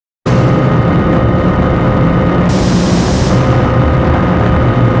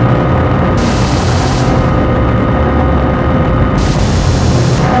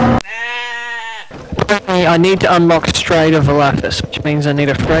I need to unlock Straight of Elapis, which means I need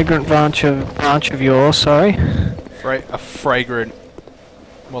a fragrant branch of yours, sorry. A fragrant...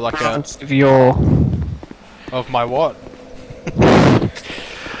 More like branch of your... Of my what?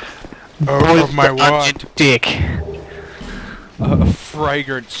 Of my what? Dick. A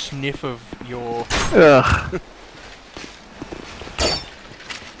fragrant sniff of your... Ugh.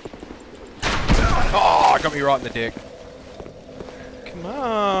 Oh, got me right in the dick. Come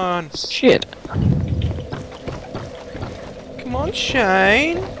on. Shit. Come on,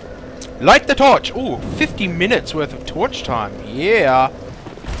 Shane. Light the torch. Ooh, 50 minutes worth of torch time. Yeah.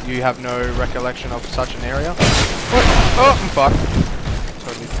 You have no recollection of such an area? What? Oh, I'm fucked.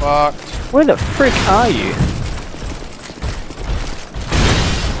 Totally fucked. Where the frick are you?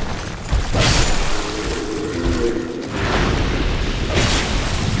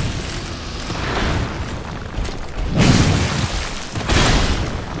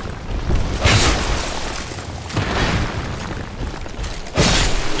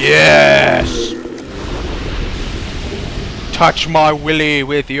 Yes! Touch my willy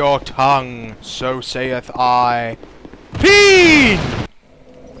with your tongue, so saith I. Peen!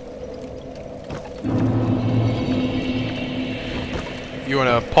 You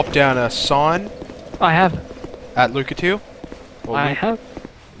wanna pop down a sign? I have. At Lucatiel? I have.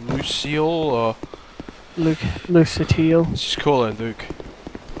 Lucille, or... Lucatiel. Let's just call her Luke.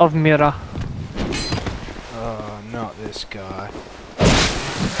 Of Mira. Oh, not this guy.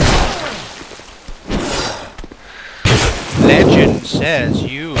 Legend says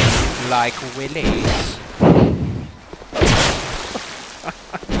you like willies.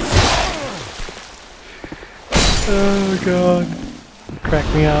 Oh god. Crack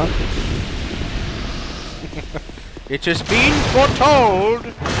me up. It has been foretold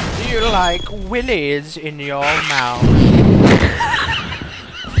you like willies in your mouth.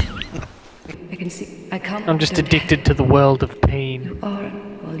 I can see. I can't. I'm just addicted to the world of Peen. You are.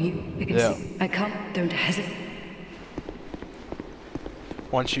 Well, I can see. I can't. Don't hesitate.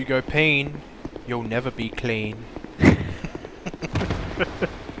 Once you go Peen, you'll never be clean.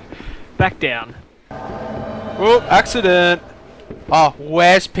 Back down. Oh, accident! Oh,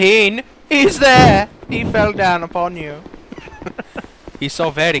 where's Peen? He's there! He fell down upon you. He's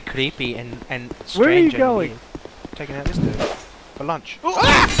so very creepy and strange. Where are you going? Taking out this dude for lunch. Ooh,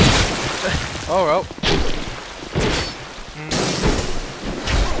 ah! Oh well.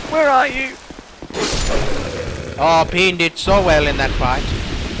 Where are you? Oh, Peen did so well in that fight.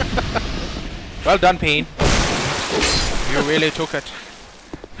 Well done, Peen. You really took it.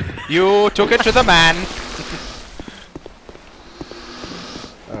 You took it to the man.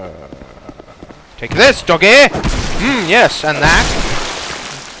 Take this, doggy! Yes, and that.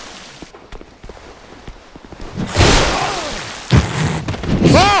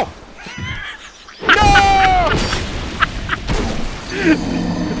 Whoa! No!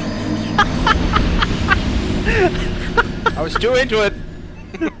 I was too into it.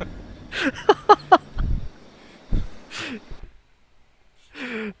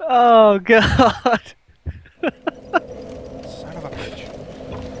 Oh god. Son of a bitch.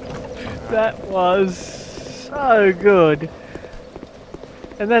 That was so good.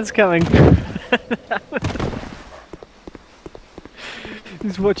 And that's coming.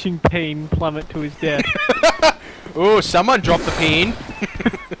 He's watching Peen plummet to his death. Oh, someone dropped the Peen.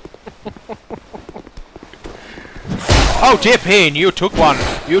 Oh dear Peen, you took one.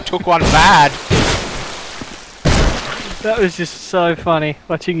 You took one bad. That was just so funny,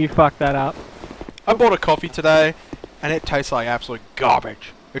 watching you fuck that up. I bought a coffee today, and it tastes like absolute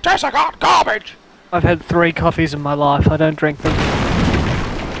garbage. It tastes like hot garbage! I've had 3 coffees in my life, I don't drink them.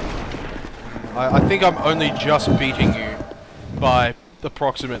 I think I'm only just beating you by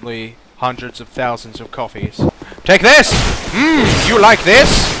approximately hundreds of thousands of coffees. Take this! You like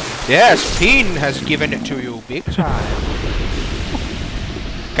this? Yes, Peen has given it to you big time.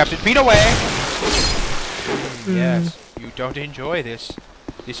 Captain Peen away! Yes, you don't enjoy this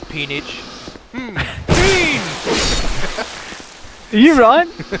peenage. Peen! Are you right?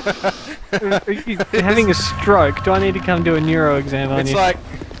 Are you having a stroke? Do I need to come do a neuro exam on you? It's like...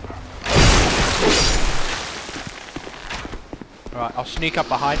 Alright, I'll sneak up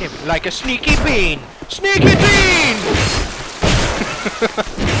behind him like a sneaky Peen! Sneaky Peen!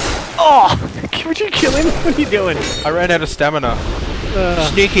 Oh! Would you kill him? What are you doing? I ran out of stamina.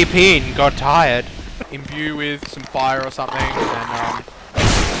 Sneaky Peen got tired. Imbue with some fire or something, and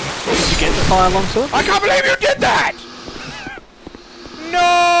Did you get the fire longsword? I can't believe you did that!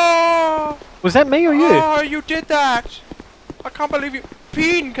 No! Was that me or you? Oh, you did that! I can't believe you...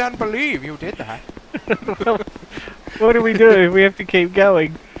 Peen can't believe you did that. Well, what do? We have to keep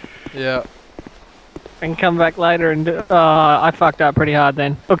going. Yeah. and come back later and I fucked up pretty hard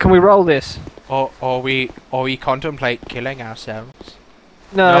then. Or can we roll this? Or we contemplate killing ourselves.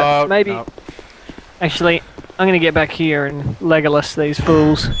 No, maybe. No. Actually, I'm gonna get back here and Legolas these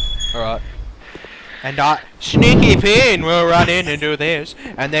fools. Alright. And Sneaky Peen will run in and do this,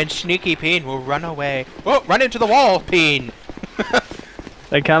 and then Sneaky Peen will run away. Oh, run into the wall, Peen!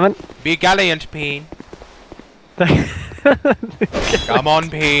 They coming? Be gallant, Peen. Come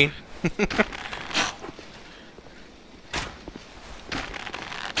on, Peen.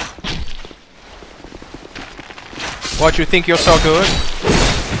 What, you think you're so good?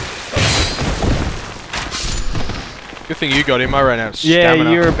 Good thing you got him, I ran out of stamina.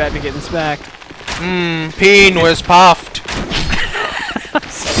 Yeah, you're about to get smacked. Peen was puffed.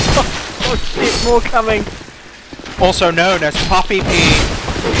 Oh shit, more coming. Also known as Puffy Peen.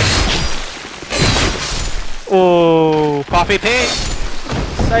 Oh, Puffy Peen.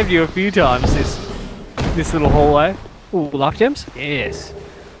 saved you a few times this little hallway. Ooh, life gems? Yes.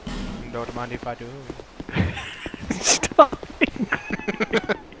 Don't mind if I do. Stop.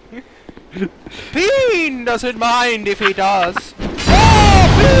 Peen doesn't mind if he does.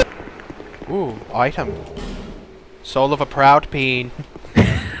 Oh, Peen! Ooh, item. Soul of a proud Peen.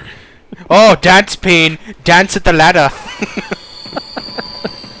 Oh, dance Peen! Dance at the ladder!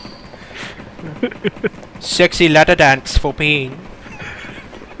 Sexy ladder dance for Peen.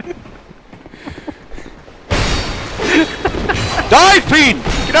 Dive, Peen!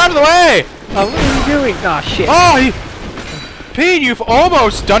 Get out of the way! Oh, what are you doing? Oh shit. Oh, Peen, you've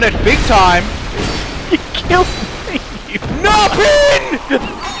almost done it big time! You killed me! No, Peen!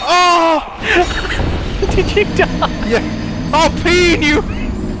 Oh! Did you die? Yeah. Oh, Peen, you...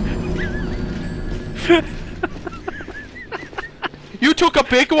 You took a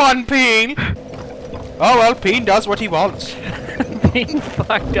big one, Peen! Oh well, Peen does what he wants. Being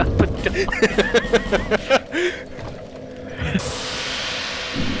fucked up and died.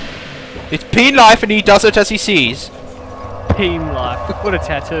 It's Peen life and he does it as he sees. Peen life. What a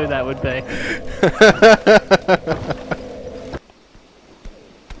tattoo that would be.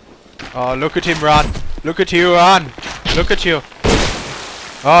 Oh, look at him run. Look at you run. Look at you.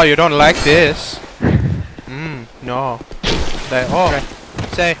 Oh, you don't like this. No. Okay.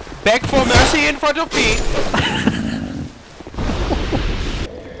 Say, beg for mercy in front of Peen.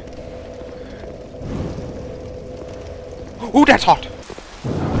 Ooh, that's hot.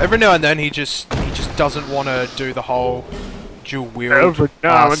 Every now and then he just doesn't want to do the whole dual wield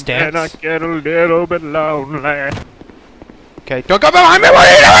stance. I get a little bit lonely. Okay, don't go behind me. What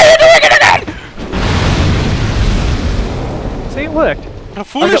are you doing it again? See, it worked. A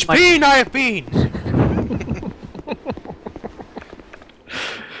foolish Peen I have been.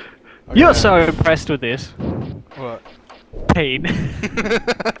 You're so impressed with this. What? Peen.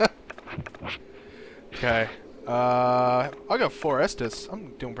 Okay. I got 4 Estus.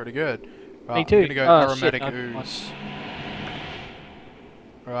 I'm doing pretty good. Right, Me too. I'm gonna go Oh, aromatic shit, ooze.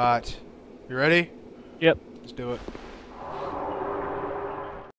 Right. You ready? Yep. Let's do it.